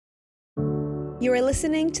You are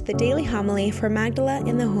listening to the Daily Homily for Magdala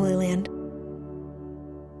in the Holy Land.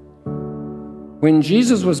 When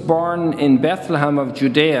Jesus was born in Bethlehem of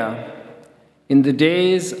Judea, in the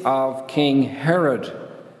days of King Herod,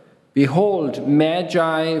 behold,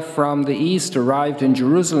 Magi from the east arrived in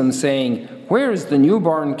Jerusalem, saying, "Where is the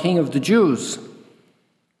newborn King of the Jews?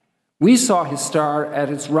 We saw his star at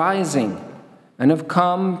its rising and have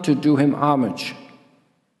come to do him homage."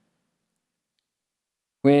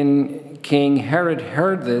 When King Herod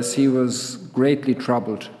heard this, he was greatly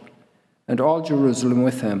troubled, and all Jerusalem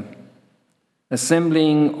with him.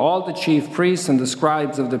 Assembling all the chief priests and the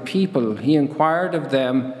scribes of the people, he inquired of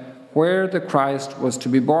them where the Christ was to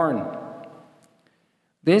be born.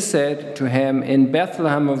 They said to him, "In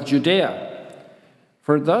Bethlehem of Judea,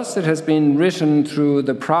 for thus it has been written through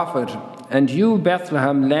the prophet, and you,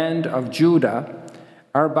 Bethlehem, land of Judah,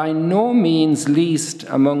 are by no means least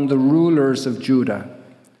among the rulers of Judah,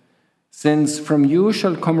 since from you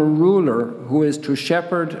shall come a ruler who is to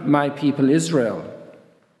shepherd my people Israel."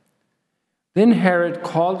 Then Herod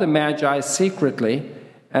called the Magi secretly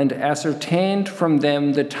and ascertained from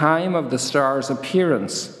them the time of the star's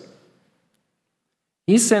appearance.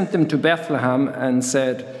 He sent them to Bethlehem and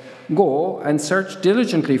said, "Go and search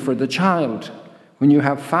diligently for the child. When you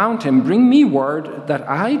have found him, bring me word that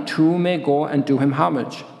I too may go and do him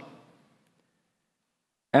homage."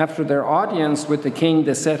 After their audience with the king,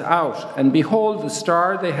 they set out, and behold, the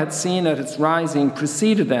star they had seen at its rising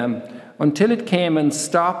preceded them until it came and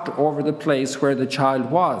stopped over the place where the child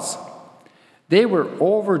was. They were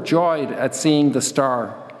overjoyed at seeing the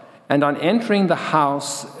star, and on entering the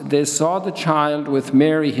house, they saw the child with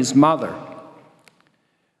Mary, his mother.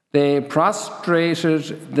 They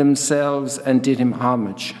prostrated themselves and did him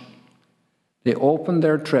homage. They opened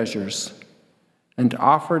their treasures and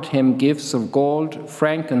offered him gifts of gold,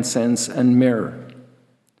 frankincense, and myrrh.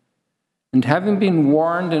 And having been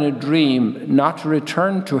warned in a dream not to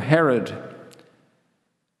return to Herod,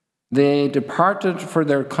 they departed for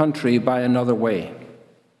their country by another way.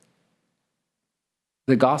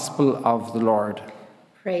 The Gospel of the Lord.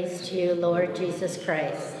 Praise to you, Lord Jesus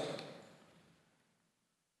Christ.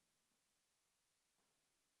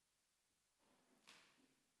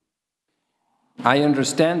 I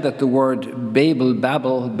understand that the word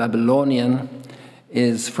Babylonian,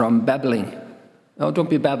 is from babbling. No, don't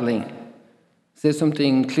be babbling. Say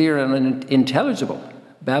something clear and intelligible.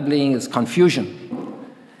 Babbling is confusion.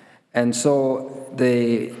 And so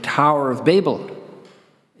the Tower of Babel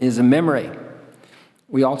is a memory.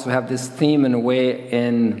 We also have this theme in a way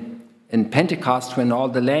in Pentecost when all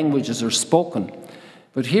the languages are spoken.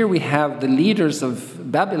 But here we have the leaders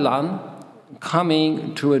of Babylon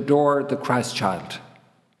coming to adore the Christ child.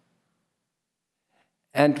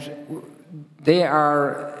 And they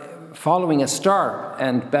are following a star,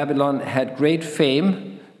 and Babylon had great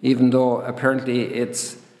fame, even though apparently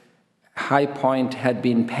its high point had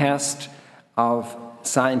been passed of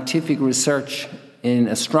scientific research in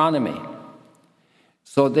astronomy.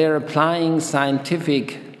 So they're applying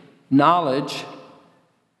scientific knowledge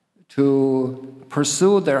to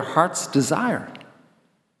pursue their heart's desire.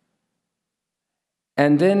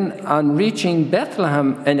 And then on reaching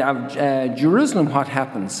Bethlehem and Jerusalem, what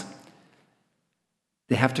happens?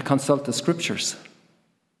 They have to consult the scriptures.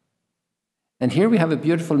 And here we have a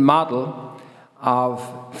beautiful model of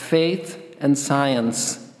faith and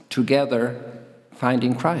science together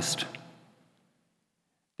finding Christ.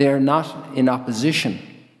 They are not in opposition.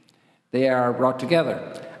 They are brought together.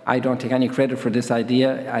 I don't take any credit for this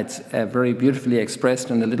idea. It's very beautifully expressed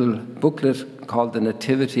in a little booklet called The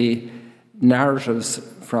Nativity Narratives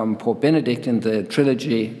from Pope Benedict in the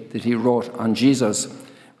trilogy that he wrote on Jesus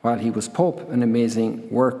while he was Pope, an amazing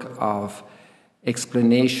work of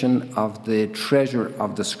explanation of the treasure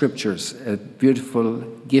of the Scriptures, a beautiful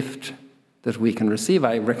gift that we can receive.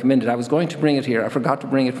 I recommend it. I was going to bring it here. I forgot to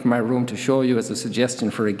bring it from my room to show you as a suggestion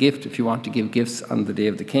for a gift. If you want to give gifts on the Day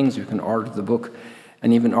of the Kings, you can order the book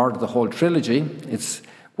and even order the whole trilogy. It's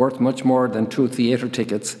worth much more than 2 theater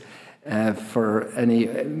tickets for any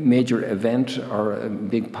major event or a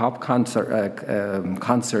big pop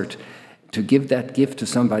concert. To give that gift to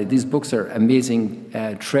somebody. These books are amazing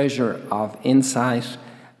treasure of insight,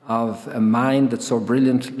 of a mind that's so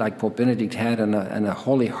brilliant like Pope Benedict had, and a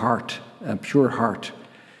holy heart, a pure heart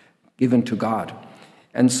given to God.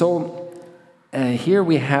 And so here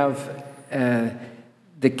we have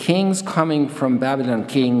the kings coming from Babylon.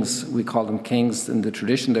 Kings, we call them kings in the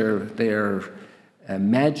tradition. They're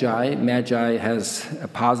magi. Magi has a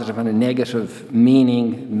positive and a negative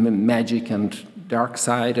meaning, magic and dark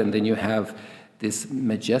side, and then you have this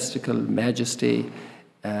majestical majesty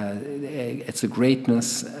It's a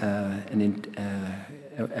greatness,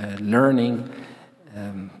 learning,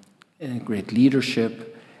 great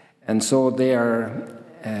leadership. And so they are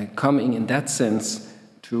coming in that sense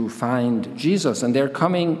to find Jesus. And they're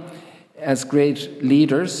coming as great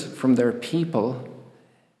leaders from their people,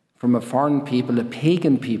 from a foreign people, a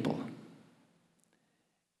pagan people.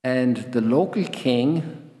 And the local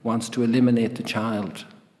king wants to eliminate the child,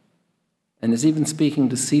 and is even speaking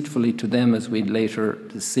deceitfully to them, as we later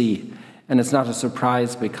see. And it's not a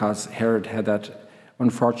surprise, because Herod had that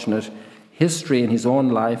unfortunate history in his own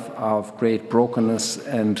life of great brokenness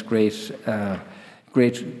and great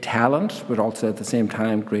talent, but also at the same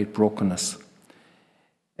time great brokenness.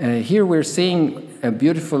 Here we're seeing a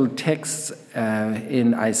beautiful text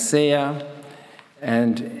in Isaiah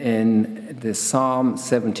and in the Psalm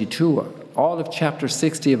 72. All of chapter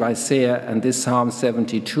 60 of Isaiah and this Psalm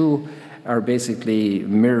 72 are basically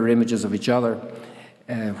mirror images of each other,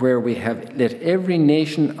 where we have, let every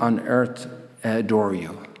nation on earth adore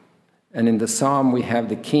you. And in the Psalm we have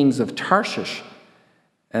the kings of Tarshish,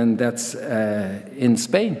 and that's in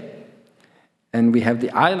Spain. And we have the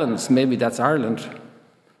islands, maybe that's Ireland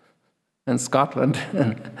and Scotland,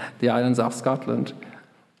 the islands off Scotland.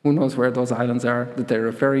 Who knows where those islands are that they're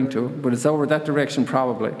referring to, but it's over that direction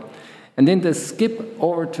probably. And then they skip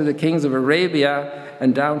over to the kings of Arabia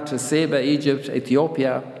and down to Seba, Egypt,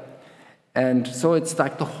 Ethiopia. And so it's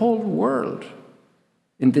like the whole world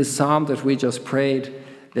in this psalm that we just prayed,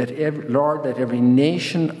 Lord, let every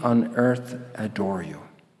nation on earth adore you.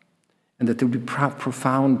 And that there will be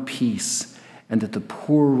profound peace, and that the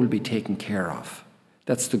poor will be taken care of.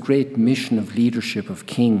 That's the great mission of leadership of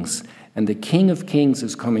kings. And the King of Kings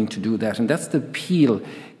is coming to do that. And that's the appeal,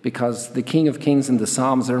 because the King of Kings in the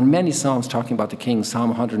Psalms, there are many Psalms talking about the King. Psalm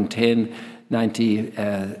 110,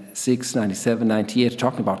 96, 97, 98,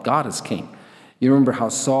 talking about God as King. You remember how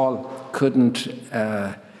Saul couldn't,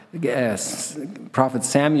 Prophet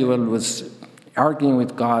Samuel was arguing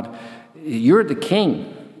with God, you're the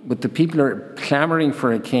king, but the people are clamoring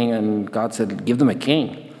for a king, and God said, give them a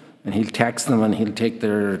king. And he'll tax them, and he'll take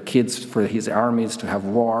their kids for his armies to have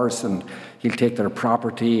wars, and he'll take their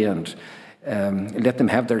property and let them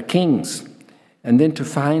have their kings. And then to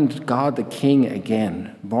find God the King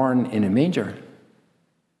again, born in a manger,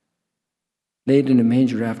 laid in a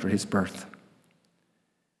manger after his birth.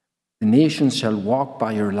 The nations shall walk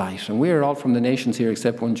by your light. And we are all from the nations here,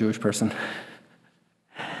 except one Jewish person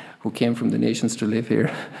who came from the nations to live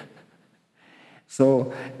here.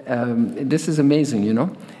 So this is amazing, you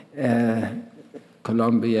know.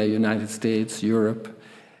 Colombia, United States, Europe,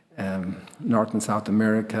 North and South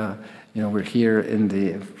America. You know, we're here in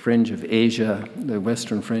the fringe of Asia, the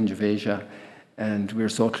western fringe of Asia, and we're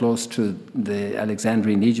so close to the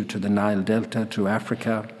Alexandrian Egypt, to the Nile Delta, to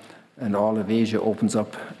Africa, and all of Asia opens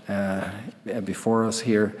up before us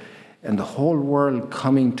here, and the whole world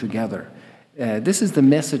coming together. This is the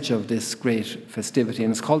message of this great festivity,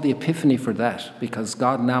 and it's called the Epiphany for that, because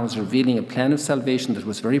God now is revealing a plan of salvation that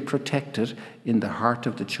was very protected in the heart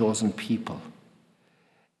of the chosen people.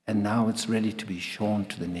 And now it's ready to be shown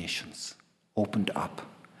to the nations, opened up.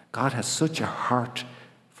 God has such a heart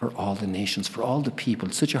for all the nations, for all the people,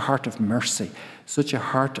 such a heart of mercy, such a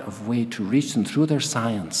heart of way to reach them through their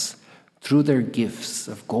science, through their gifts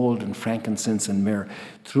of gold and frankincense and myrrh,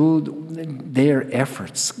 through their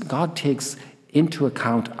efforts. God takes into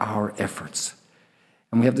account our efforts.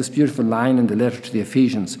 And we have this beautiful line in the letter to the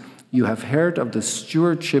Ephesians, you have heard of the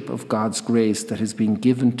stewardship of God's grace that has been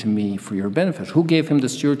given to me for your benefit. Who gave him the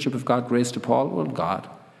stewardship of God's grace to Paul? Well, God.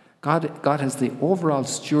 God has the overall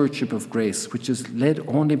stewardship of grace, which is led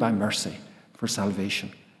only by mercy for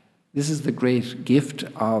salvation. This is the great gift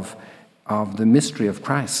of the mystery of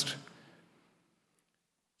Christ.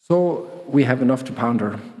 So we have enough to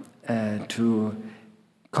ponder. To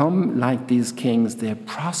come like these kings, they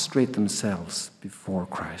prostrate themselves before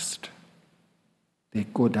Christ. They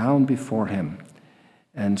go down before him.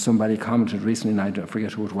 And somebody commented recently, and I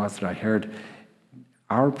forget who it was that I heard,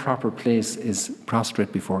 our proper place is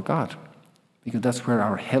prostrate before God, because that's where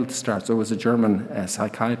our health starts. There was a German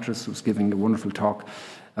psychiatrist who was giving a wonderful talk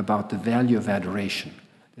about the value of adoration.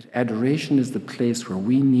 That adoration is the place where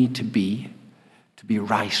we need to be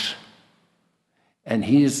right. And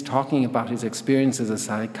he is talking about his experience as a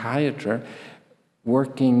psychiatrist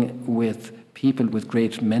working with people with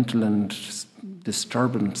great mental and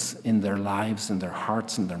disturbance in their lives and their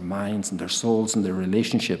hearts and their minds and their souls and their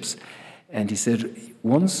relationships. And he said,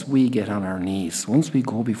 once we get on our knees, once we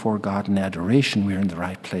go before God in adoration, we're in the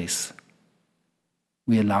right place.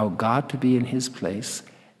 We allow God to be in his place,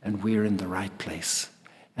 and we're in the right place.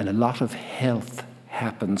 And a lot of health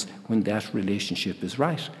happens when that relationship is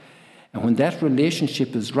right. And when that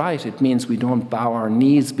relationship is right, it means we don't bow our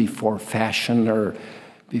knees before fashion or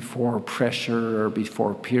before pressure or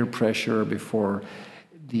before peer pressure or before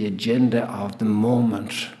the agenda of the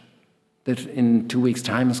moment that in 2 weeks'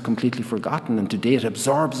 time is completely forgotten, and today it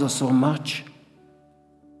absorbs us so much.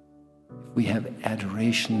 If we have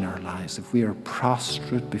adoration in our lives, if we are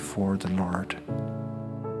prostrate before the Lord,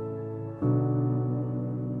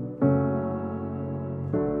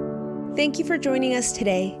 Thank you for joining us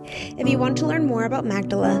today. If you want to learn more about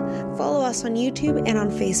Magdala, follow us on YouTube and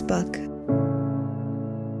on Facebook.